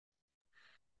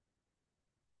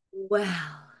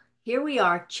Well, here we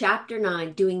are, chapter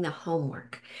 9, doing the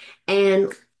homework.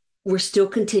 And we're still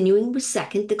continuing with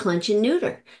second, declension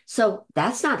neuter. So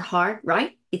that's not hard,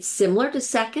 right? It's similar to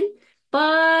second,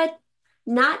 but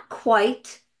not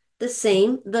quite the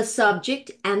same. The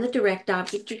subject and the direct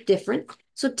object are different.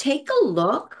 So take a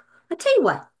look. I'll tell you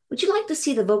what, would you like to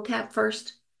see the vocab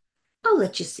first? I'll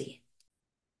let you see it.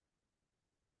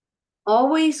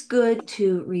 Always good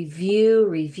to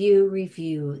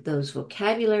review those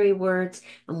vocabulary words,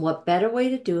 and what better way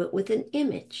to do it with an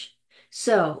image.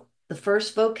 So the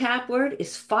first vocab word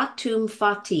is fatum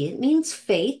fati. It means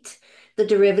fate. The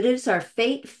derivatives are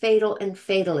fate, fatal, and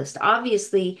fatalist.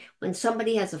 Obviously, when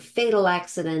somebody has a fatal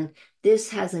accident, this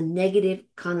has a negative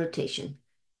connotation.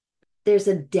 There's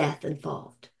a death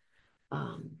involved.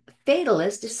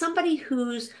 Fatalist is somebody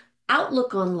whose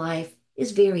outlook on life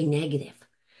is very negative.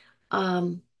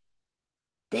 Um,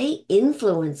 they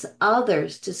influence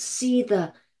others to see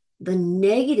the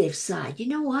negative side. You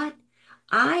know what?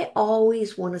 I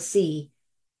always want to see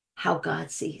how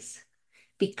God sees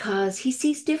because he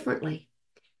sees differently.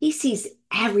 He sees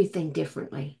everything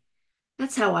differently.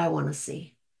 That's how I want to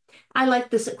see. I like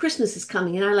this. Christmas is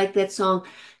coming, and I like that song.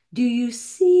 Do you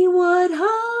see what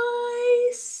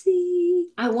I see?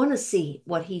 I want to see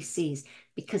what he sees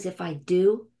because if I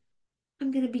do,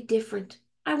 I'm going to be different.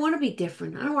 I want to be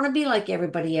different. I don't want to be like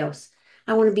everybody else.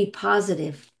 I want to be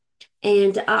positive.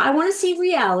 And I want to see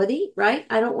reality, right?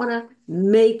 I don't want to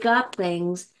make up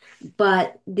things,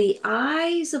 but the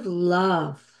eyes of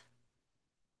love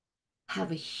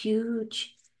have a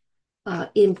huge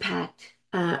impact,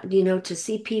 to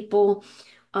see people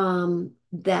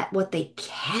that what they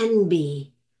can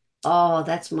be. Oh,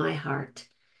 that's my heart.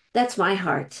 That's my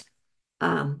heart.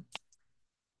 Um,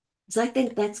 'Cause I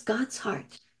think that's God's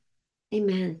heart.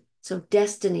 Amen. So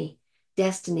destiny,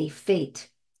 fate.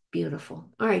 Beautiful.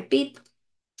 All right, beep.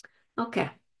 Okay.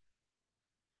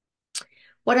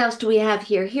 What else do we have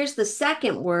here? Here's the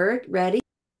second word. Ready?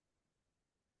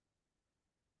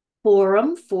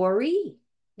 Forum 4E.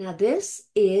 Now, this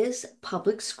is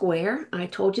public square. I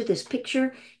told you this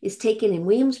picture is taken in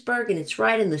Williamsburg, and it's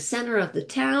right in the center of the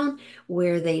town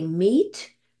where they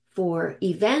meet for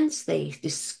events. They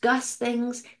discuss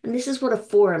things, and this is what a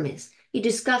forum is. You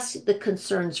discuss the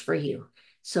concerns for you.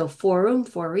 So, forum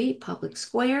 4E, public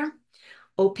square.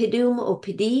 Oppidum,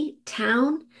 Oppidi,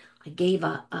 town. I gave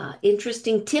a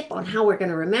interesting tip on how we're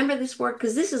going to remember this word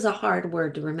because this is a hard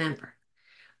word to remember.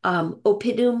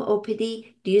 Oppidum,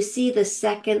 Oppidi. Do you see the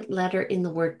second letter in the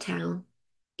word town?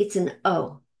 It's an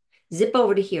O. Zip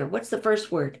over to here. What's the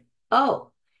first word?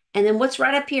 O. And then what's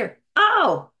right up here?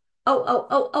 O.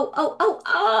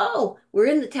 Oh. We're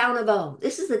in the town of O.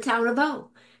 This is the town of O.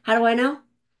 How do I know?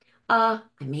 I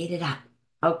made it up.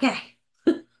 Okay.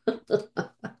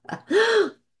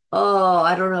 Oh,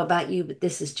 I don't know about you, but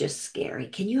this is just scary.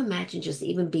 Can you imagine just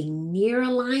even being near a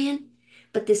lion?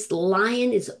 But this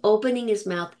lion is opening his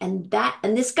mouth, and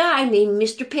this guy named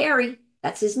Mr. Perry,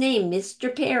 that's his name,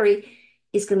 Mr. Perry,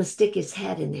 is going to stick his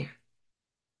head in there.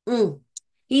 Mm.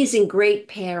 He's in great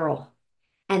peril,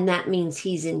 and that means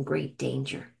he's in great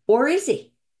danger. Or is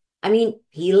he? I mean,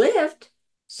 he lived,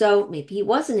 so maybe he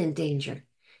wasn't in danger.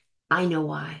 I know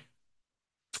why.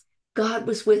 God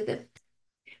was with him.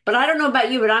 But I don't know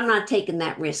about you, but I'm not taking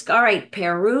that risk. All right,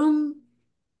 perum,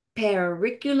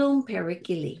 periculum,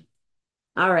 periculi.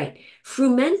 All right,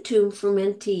 frumentum,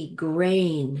 frumenti,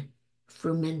 grain,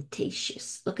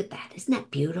 frumentaceous. Look at that. Isn't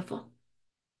that beautiful?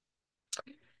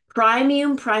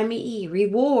 Primium, primii,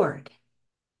 reward.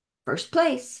 First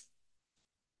place.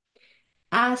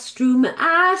 Astrum,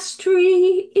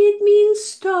 astri, it means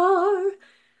star.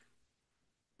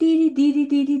 Dee dee dee dee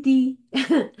dee dee dee.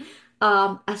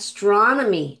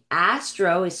 Astronomy.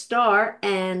 Astro is star,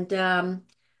 and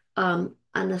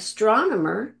an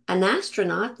astronomer, an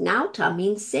astronaut, nauta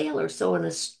means sailor. So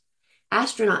an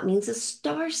astronaut means a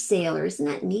star sailor. Isn't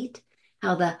that neat?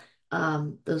 How the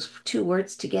those two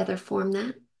words together form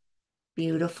that?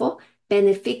 Beautiful.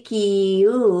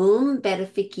 Beneficium,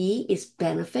 benefici is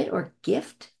benefit or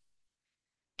gift,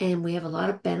 and we have a lot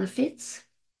of benefits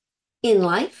in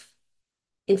life.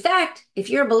 In fact, if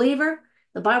you're a believer,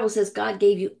 the Bible says God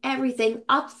gave you everything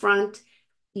up front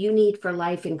you need for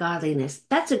life and godliness.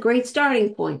 That's a great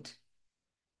starting point.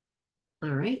 All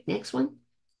right, next one.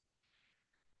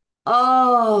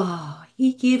 Oh,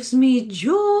 he gives me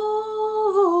joy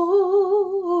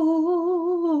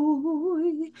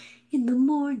in the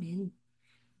morning.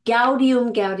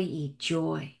 Gaudium gaudii,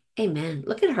 joy. Amen.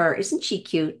 Look at her. Isn't she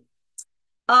cute?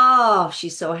 Oh,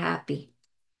 she's so happy.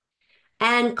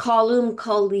 And column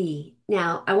coli.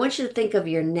 Now, I want you to think of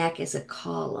your neck as a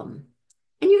column.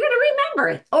 And you're going to remember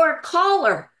it. Or a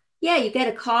collar. Yeah, you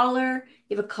get a collar.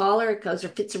 You have a collar, it goes or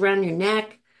fits around your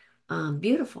neck.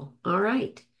 Beautiful. All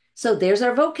right. So there's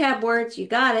our vocab words. You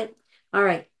got it. All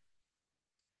right.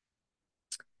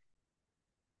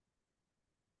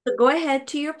 So go ahead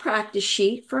to your practice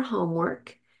sheet for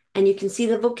homework, and you can see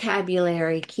the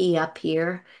vocabulary key up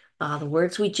here, the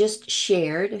words we just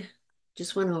shared,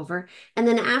 just went over. And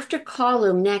then after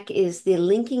column neck is the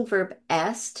linking verb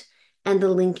est and the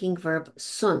linking verb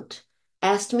sunt.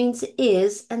 Est means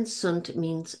is, and sunt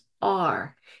means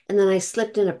are. And then I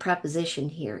slipped in a preposition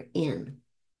here, in.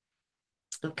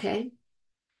 Okay.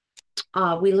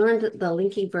 We learned the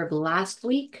linking verb last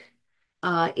week.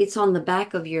 It's on the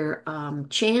back of your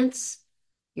chants,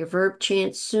 your verb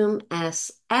chant, sum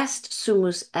es est,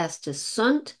 sumus estis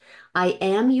sunt. I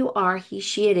am, you are, he,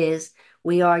 she, it is.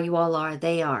 We are, you all are,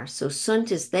 they are. So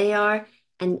sunt is they are,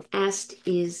 and est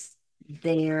is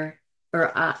there,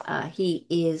 or he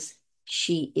is,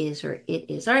 she is, or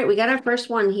it is. All right, we got our first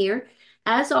one here.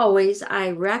 As always,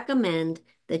 I recommend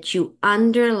that you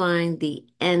underline the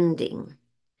ending.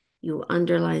 You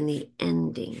underline the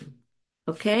ending.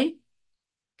 Okay?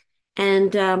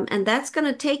 And that's going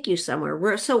to take you somewhere.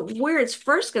 Where it's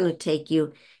first going to take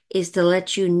you is to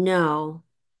let you know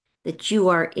that you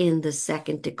are in the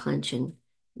second declension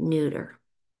neuter.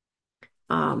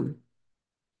 Um,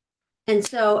 and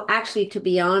so actually, to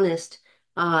be honest,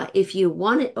 if you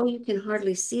want it, oh, you can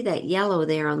hardly see that yellow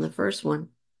there on the first one.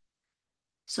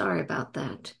 Sorry about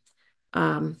that.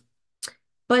 Um,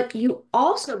 But you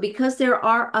also, because there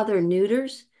are other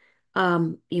neuters,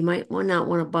 you might not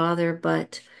want to bother,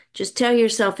 but just tell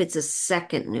yourself it's a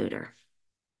second neuter.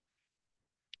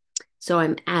 So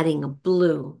I'm adding a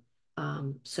blue,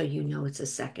 so you know it's a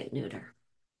second neuter.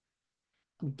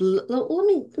 Blue,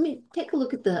 let me take a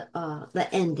look at the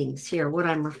endings here, what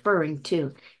I'm referring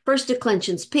to. First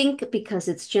declension's pink because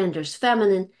its gender's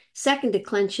feminine. Second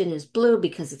declension is blue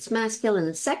because it's masculine.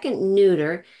 And second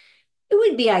neuter, it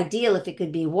would be ideal if it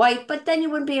could be white, but then you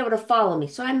wouldn't be able to follow me.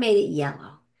 So I made it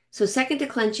yellow. So second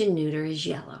declension neuter is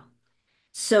yellow.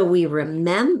 So we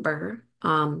remember,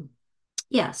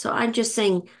 yeah, so I'm just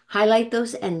saying highlight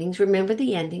those endings. Remember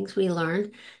the endings we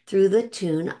learned through the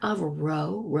tune of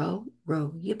row, row,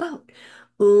 row your boat.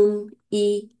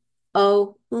 E,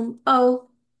 o,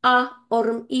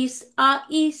 is,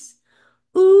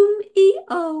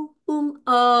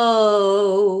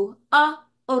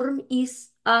 is.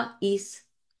 Is.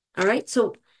 All right,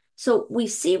 so we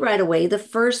see right away the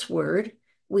first word,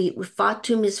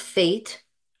 fatum is fate,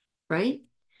 right?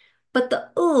 But the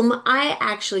I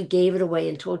actually gave it away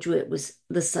and told you it was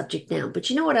the subject noun. But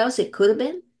you know what else it could have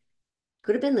been?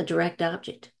 Could have been the direct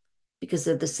object because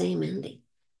they're the same ending.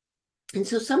 And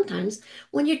so sometimes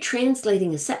when you're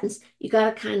translating a sentence, you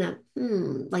got to kind of,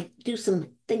 like do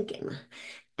some thinking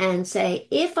and say,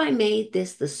 if I made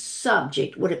this the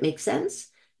subject, would it make sense?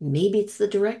 Maybe it's the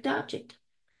direct object.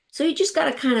 So you just got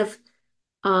to kind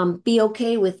of be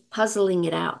okay with puzzling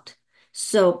it out.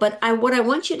 So, but what I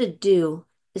want you to do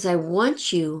is I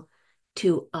want you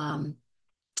to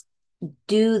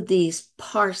do these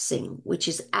parsing, which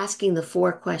is asking the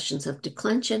four questions of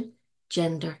declension,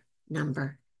 gender,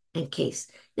 number, and case.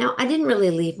 Now, I didn't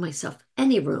really leave myself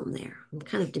any room there. I'm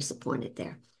kind of disappointed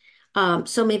there.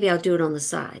 So maybe I'll do it on the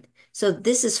side. So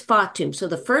this is fatum. So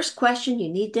the first question you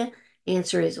need to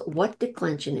answer is what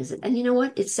declension is it? And you know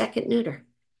what? It's second neuter.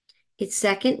 It's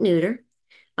second neuter.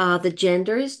 The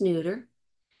gender is neuter.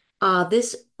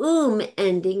 This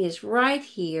ending is right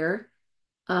here.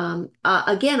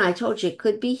 Again, I told you it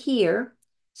could be here.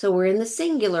 So we're in the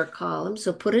singular column.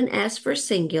 So put an S for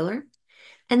singular.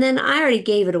 And then I already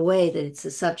gave it away that it's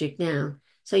a subject noun.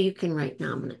 So you can write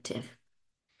nominative.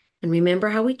 And remember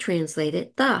how we translate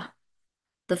it? The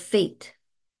fate,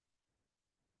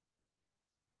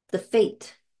 the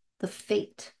fate, the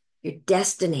fate, your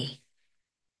destiny,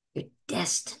 your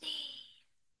destiny.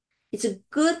 It's a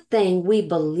good thing we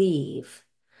believe.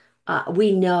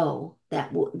 We know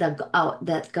that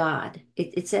that God.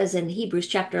 It says in Hebrews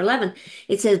chapter 11,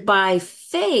 it says, by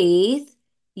faith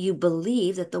you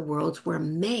believe that the worlds were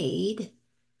made.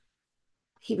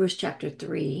 Hebrews chapter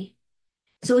 3.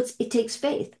 So it takes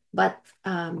faith, but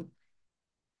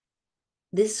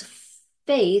this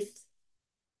faith,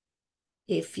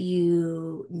 if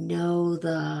you know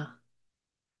the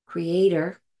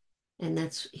Creator, and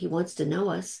that's He wants to know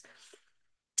us,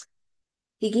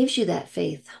 He gives you that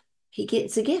faith. He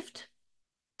gets a gift.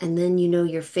 And then you know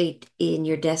your fate in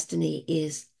your destiny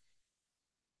is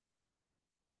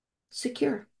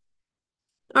secure.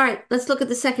 All right, let's look at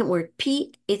the second word.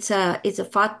 P, it's a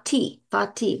fati,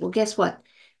 fati. Well, guess what?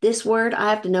 This word,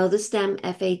 I have to know the stem,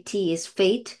 F-A-T, is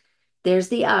fate. There's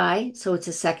the I, so it's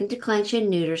a second declension,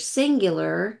 neuter,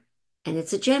 singular, and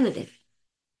it's a genitive.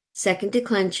 Second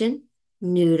declension,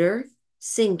 neuter,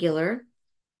 singular,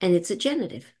 and it's a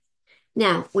genitive.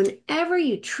 Now, whenever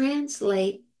you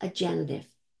translate a genitive,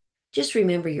 just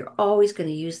remember you're always going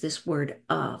to use this word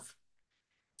of.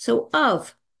 So,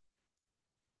 of,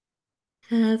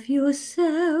 have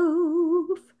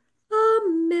yourself a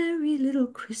merry little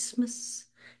Christmas.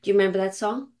 Do you remember that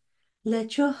song?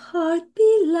 Let your heart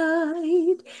be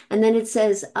light. And then it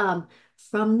says,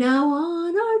 from now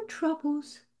on, our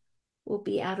troubles will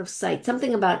be out of sight.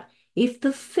 Something about if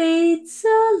the fates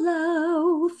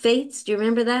allow. Fates, do you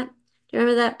remember that? Do you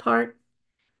remember that part?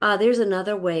 There's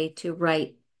another way to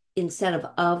write instead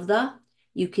of the,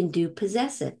 you can do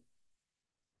possessive,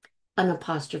 an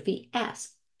apostrophe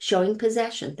S, showing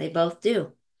possession. They both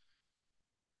do.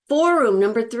 Forum,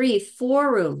 number three,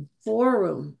 forum,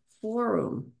 forum,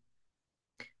 forum,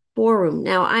 forum.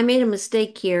 Now, I made a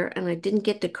mistake here and I didn't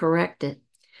get to correct it.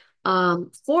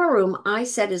 Forum, I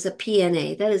said is a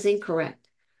PNA. That is incorrect.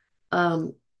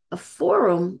 Um, a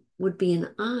forum would be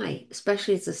an I,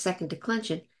 especially it's a second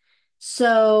declension.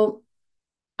 So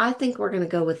I think we're going to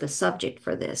go with the subject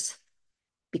for this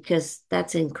because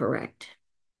that's incorrect.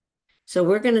 So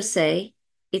we're going to say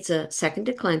it's a second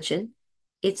declension,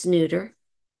 it's neuter,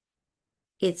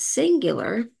 it's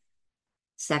singular,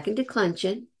 second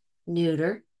declension,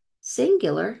 neuter,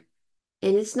 singular,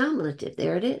 and it's nominative.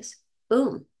 There it is.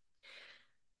 Boom.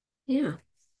 Yeah.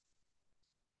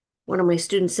 One of my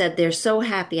students said they're so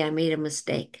happy I made a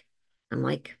mistake. I'm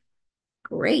like,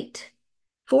 great.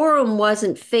 Forum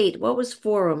wasn't fate. What was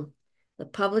forum? The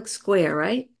public square,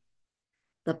 right?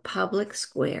 The public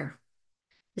square.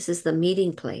 This is the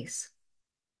meeting place.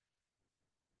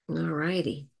 All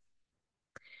righty.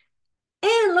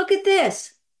 And look at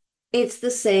this. It's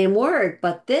the same word,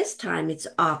 but this time it's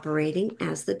operating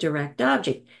as the direct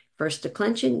object. First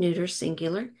declension, neuter,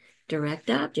 singular, direct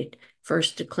object.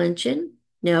 First declension,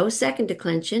 no, second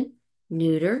declension,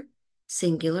 neuter,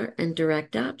 singular, and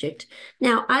direct object.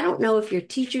 Now, I don't know if your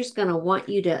teacher's going to want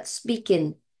you to speak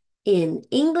in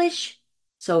English,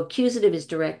 so accusative is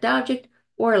direct object,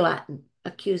 or Latin,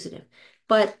 accusative.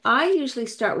 But I usually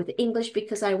start with English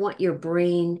because I want your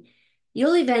brain.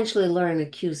 You'll eventually learn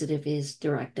accusative is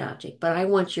direct object, but I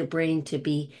want your brain to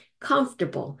be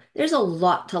comfortable. There's a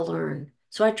lot to learn,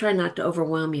 so I try not to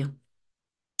overwhelm you.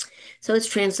 So it's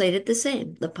translated the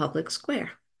same, the public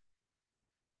square.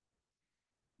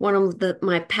 One of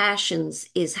my passions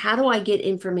is how do I get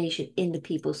information into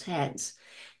people's heads?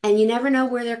 And you never know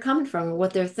where they're coming from or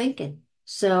what they're thinking.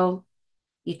 So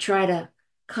you try to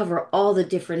cover all the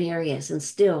different areas, and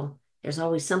still there's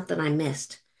always something I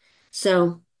missed.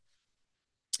 So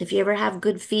if you ever have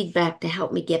good feedback to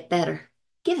help me get better,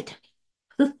 give it to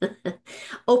me.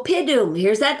 Oppidum,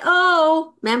 here's that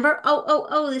O. Remember?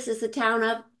 Oh, this is the town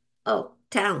of,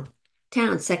 town.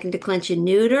 Town, second declension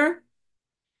neuter,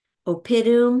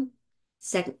 oppidum,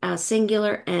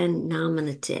 singular and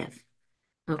nominative.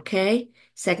 Okay?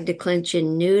 Second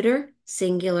declension neuter,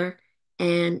 singular,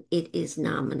 and it is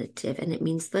nominative, and it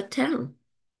means the town.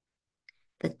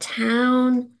 The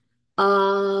town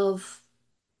of,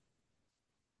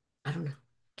 I don't know.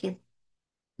 Can't,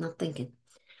 not thinking.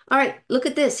 All right, look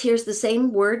at this. Here's the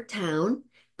same word, town,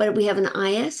 but we have an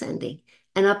is ending.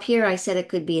 And up here, I said it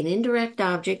could be an indirect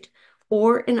object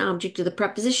or an object of the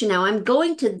preposition. Now, I'm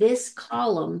going to this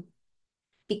column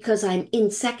because I'm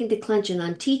in second declension.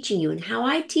 I'm teaching you. And how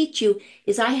I teach you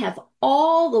is I have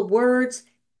all the words.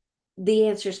 The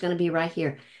answer is going to be right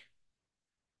here.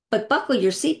 But buckle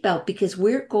your seatbelt because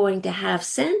we're going to have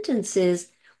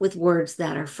sentences with words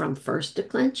that are from first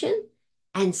declension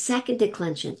and second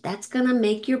declension. That's going to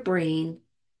make your brain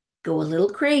go a little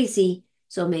crazy.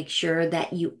 So make sure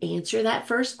that you answer that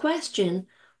first question.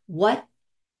 What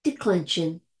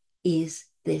declension is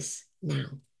this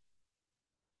noun?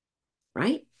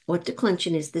 Right? What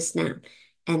declension is this noun?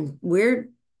 And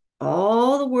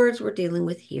all the words we're dealing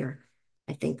with here,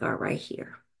 I think are right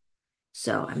here.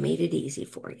 So I made it easy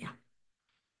for you.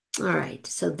 All right,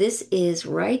 so this is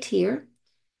right here.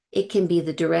 It can be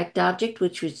the direct object,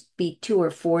 which would be to or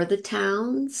for the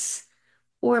towns,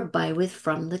 or by with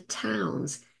from the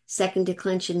towns. Second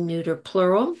declension neuter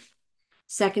plural.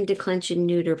 Second declension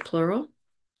neuter plural.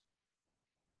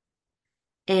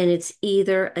 And it's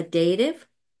either a dative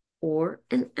or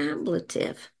an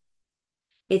ablative.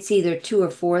 It's either to or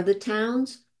for the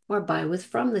towns or by with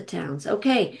from the towns.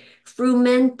 Okay,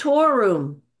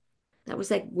 frumentorum. That was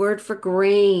that word for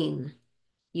grain.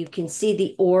 You can see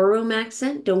the aurum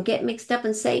accent. Don't get mixed up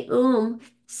and say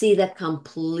See the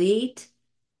complete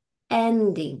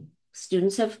ending.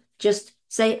 Students have just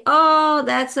say, oh,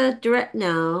 that's a direct.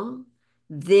 No,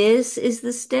 this is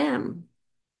the stem.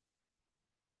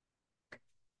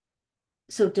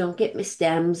 So don't get me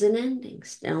stems and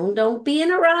endings. Don't be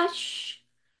in a rush.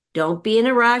 Don't be in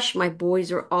a rush. My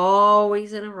boys are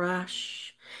always in a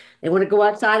rush. They want to go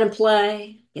outside and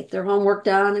play, get their homework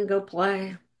done and go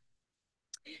play.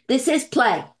 This is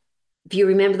play. If you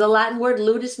remember the Latin word,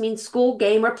 ludus means school,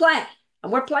 game, or play.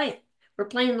 And we're playing. We're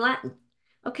playing Latin.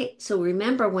 Okay, so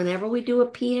remember, whenever we do a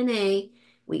P&A,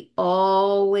 we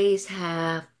always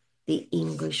have the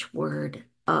English word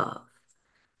of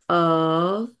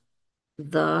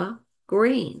the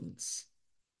grains.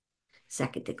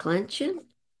 Second declension,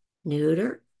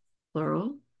 neuter,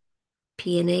 plural,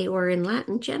 P&A, or in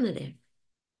Latin, genitive.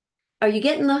 Are you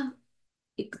getting the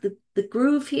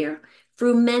groove here?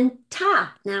 Frumenta.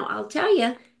 Now, I'll tell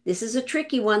you, this is a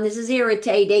tricky one. This is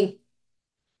irritating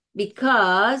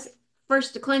because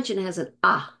first declension has an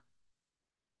ah.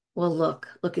 Well, look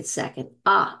at second.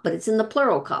 Ah, but it's in the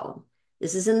plural column.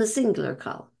 This is in the singular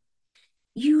column.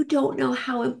 You don't know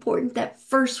how important that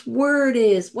first word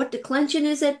is. What declension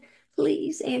is it?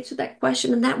 Please answer that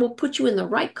question, and that will put you in the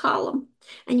right column,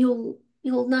 and you'll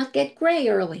not get gray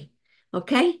early.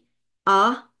 Okay?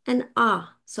 Ah and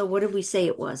ah. So what did we say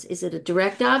it was? Is it a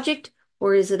direct object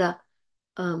or is it a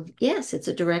yes, it's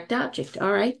a direct object.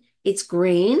 All right. It's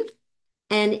green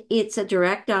and it's a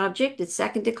direct object. It's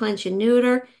second declension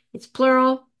neuter. It's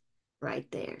plural right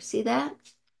there. See that?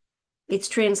 It's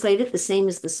translated the same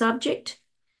as the subject.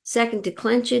 Second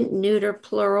declension, neuter,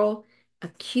 plural,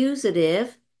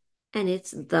 accusative, and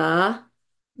it's the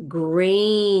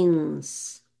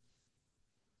grains.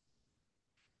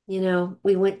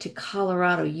 We went to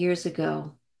Colorado years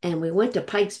ago, and we went to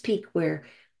Pikes Peak where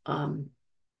um,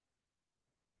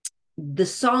 the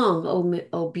song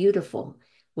 "Oh Beautiful"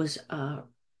 was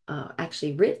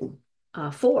actually written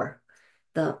for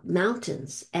the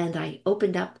mountains. And I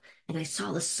opened up and I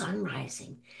saw the sun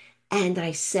rising, and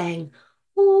I sang,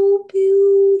 "Oh,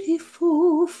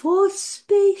 beautiful for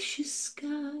spacious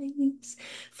skies,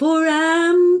 for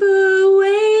amber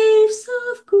waves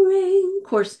of grain." Of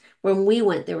course, when we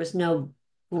went, there was no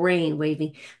grain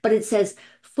waving, but it says,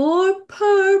 "For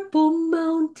purple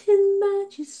mountain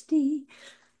majesty."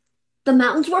 The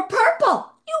mountains were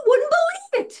purple. You wouldn't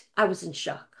believe it. I was in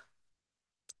shock.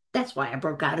 That's why I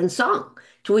broke out in song,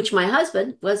 to which my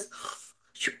husband was,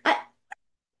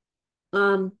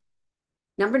 um,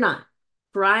 number 9,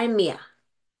 Crimea,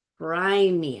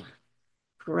 Crimea,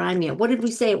 Crimea. What did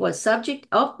we say it was? Subject?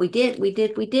 Oh, we did.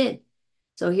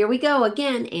 So here we go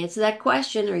again. Answer that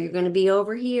question or you're going to be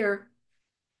over here.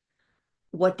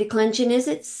 What declension is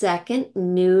it? Second,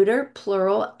 neuter,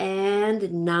 plural,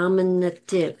 and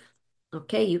nominative.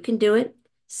 Okay, you can do it.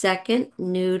 Second,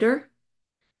 neuter,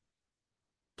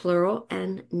 plural,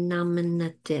 and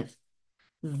nominative.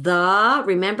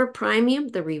 Remember premium,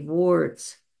 the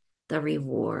rewards, the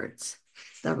rewards,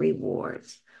 the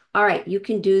rewards. All right, you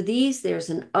can do these. There's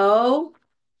an O.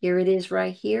 Here it is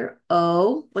right here.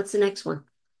 O. What's the next one?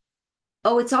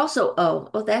 Oh, it's also O.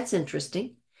 Oh, that's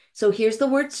interesting. So here's the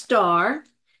word star.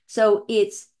 So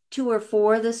it's to or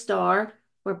for the star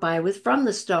or by with from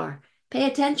the star. Pay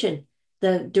attention.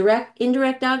 The direct,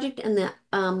 indirect object and the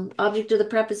object of the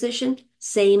preposition,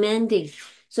 same ending.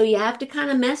 So you have to kind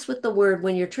of mess with the word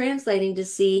when you're translating to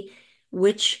see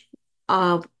which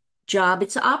uh, job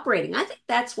it's operating. I think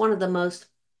that's one of the most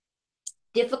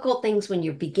difficult things when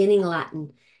you're beginning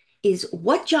Latin is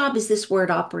what job is this word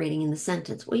operating in the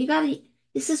sentence? Well,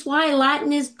 this is why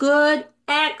Latin is good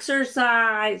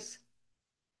exercise.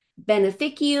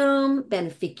 Beneficium,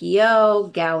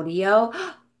 beneficio, gaudio,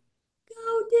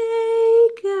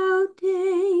 gaude,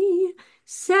 gaude,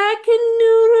 second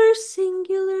neuter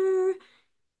singular,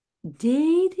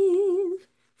 dative,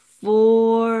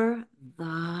 for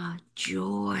the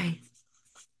joy.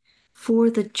 For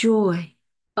the joy.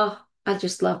 Oh, I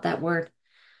just love that word.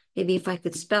 Maybe if I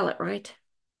could spell it right.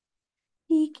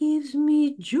 He gives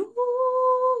me joy.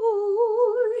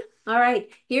 All right,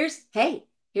 here's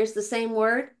the same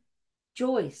word,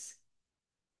 joys,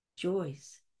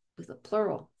 joys with a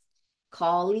plural.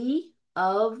 Collie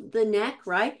of the neck,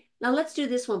 right? Now let's do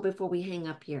this one before we hang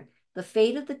up here. The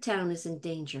fate of the town is in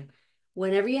danger.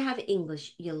 Whenever you have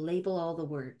English, you label all the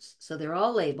words. So they're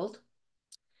all labeled.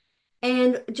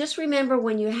 And just remember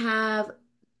when you have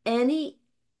any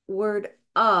word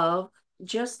of,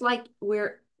 just like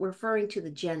we're referring to the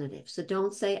genitive. So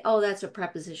don't say, oh, that's a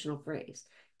prepositional phrase.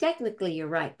 Technically, you're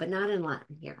right, but not in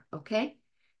Latin here, okay?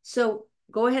 So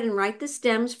go ahead and write the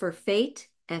stems for fate,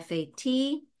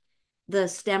 F-A-T, the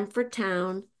stem for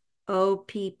town,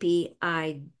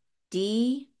 O-P-P-I-D,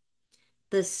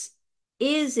 the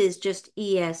Is just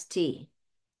EST.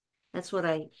 That's what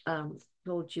I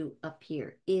told you up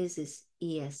here. Is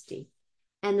EST.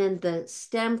 And then the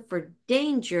stem for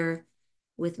danger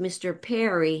with Mr.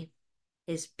 Perry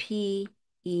is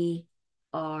PERICUL.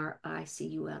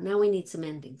 Now we need some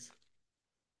endings.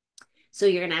 So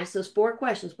you're going to ask those four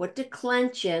questions. What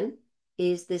declension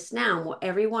is this noun? Well,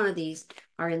 every one of these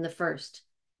are in the first.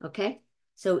 Okay.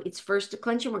 So it's first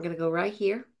declension. We're going to go right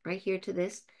here to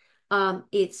this.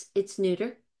 It's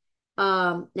neuter.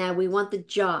 Now we want the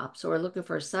job. So we're looking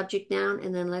for a subject noun,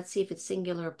 and then let's see if it's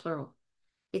singular or plural.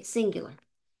 It's singular.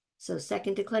 So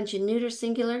second declension, neuter,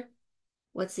 singular.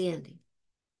 What's the ending?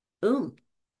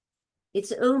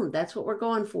 It's That's what we're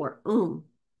going for.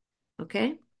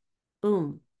 Okay.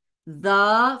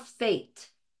 The fate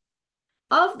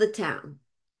of the town.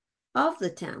 Of the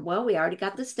town. Well, we already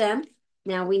got the stem.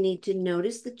 Now we need to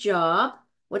notice the job.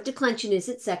 What declension is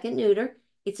it? Second neuter.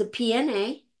 It's a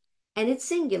PNA and it's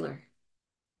singular.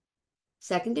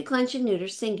 Second declension neuter,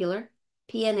 singular.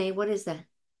 PNA, what is that?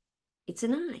 It's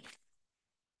an I.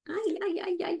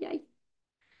 I.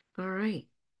 All right,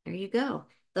 there you go.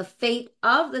 The fate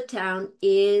of the town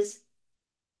is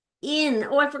in.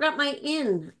 Oh, I forgot my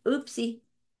in. Oopsie.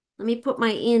 Let me put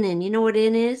my in. You know what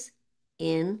in is?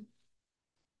 In.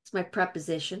 It's my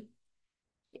preposition.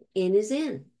 In is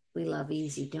in. We love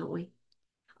easy, don't we?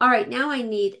 All right, now I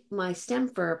need my stem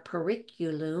for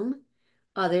periculum.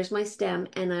 There's my stem,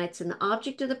 and it's an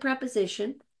object of the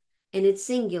preposition, and it's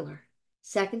singular.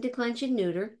 Second declension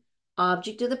neuter,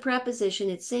 object of the preposition,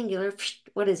 it's singular.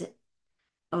 What is it?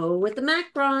 Oh, with the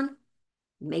macron.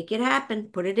 Make it happen.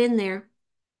 Put it in there.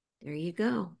 There you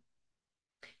go.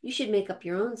 You should make up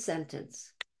your own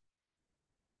sentence.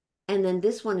 And then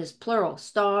this one is plural,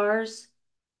 stars,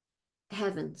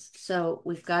 heavens. So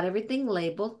we've got everything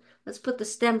labeled. Let's put the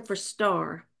stem for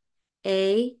star.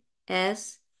 ASTR.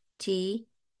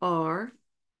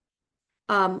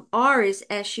 R is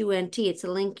SUNT. It's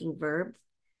a linking verb.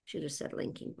 Should have said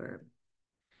linking verb.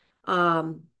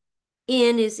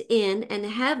 In is in, and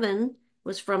heaven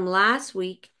was from last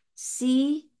week.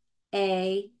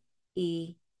 CAEL.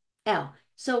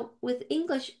 So with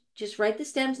English, just write the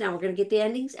stems. Now we're going to get the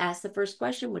endings. Ask the first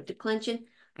question with declension.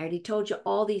 I already told you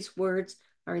all these words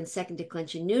are in second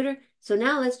declension neuter. So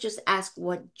now let's just ask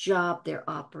what job they're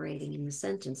operating in the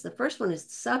sentence. The first one is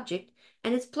the subject,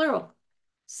 and it's plural.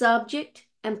 Subject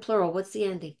and plural. What's the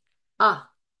ending? Ah.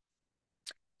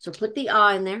 So put the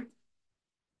ah in there.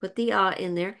 Put the ah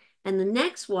in there. And the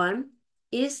next one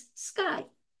is sky.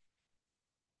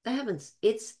 The heavens.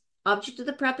 It's object of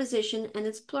the preposition and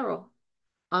it's plural.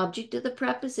 Object of the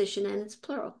preposition and it's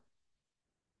plural.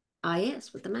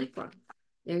 IS with the macron.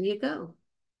 There you go.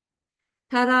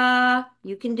 Ta-da!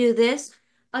 You can do this.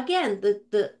 Again,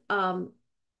 the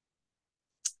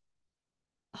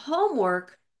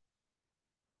homework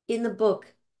in the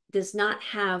book does not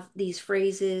have these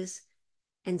phrases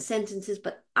and sentences,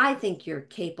 but I think you're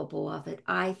capable of it.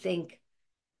 I think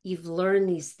you've learned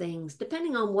these things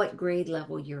depending on what grade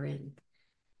level you're in.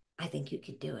 I think you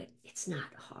could do it. It's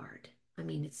not hard. I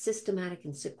mean, it's systematic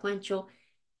and sequential,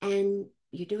 and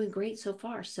you're doing great so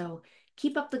far. So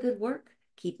keep up the good work.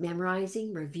 Keep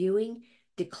memorizing, reviewing,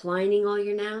 declining all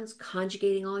your nouns,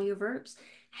 conjugating all your verbs,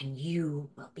 and you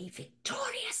will be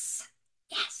victorious.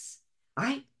 Yes. All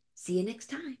right. See you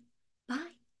next time.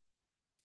 Bye.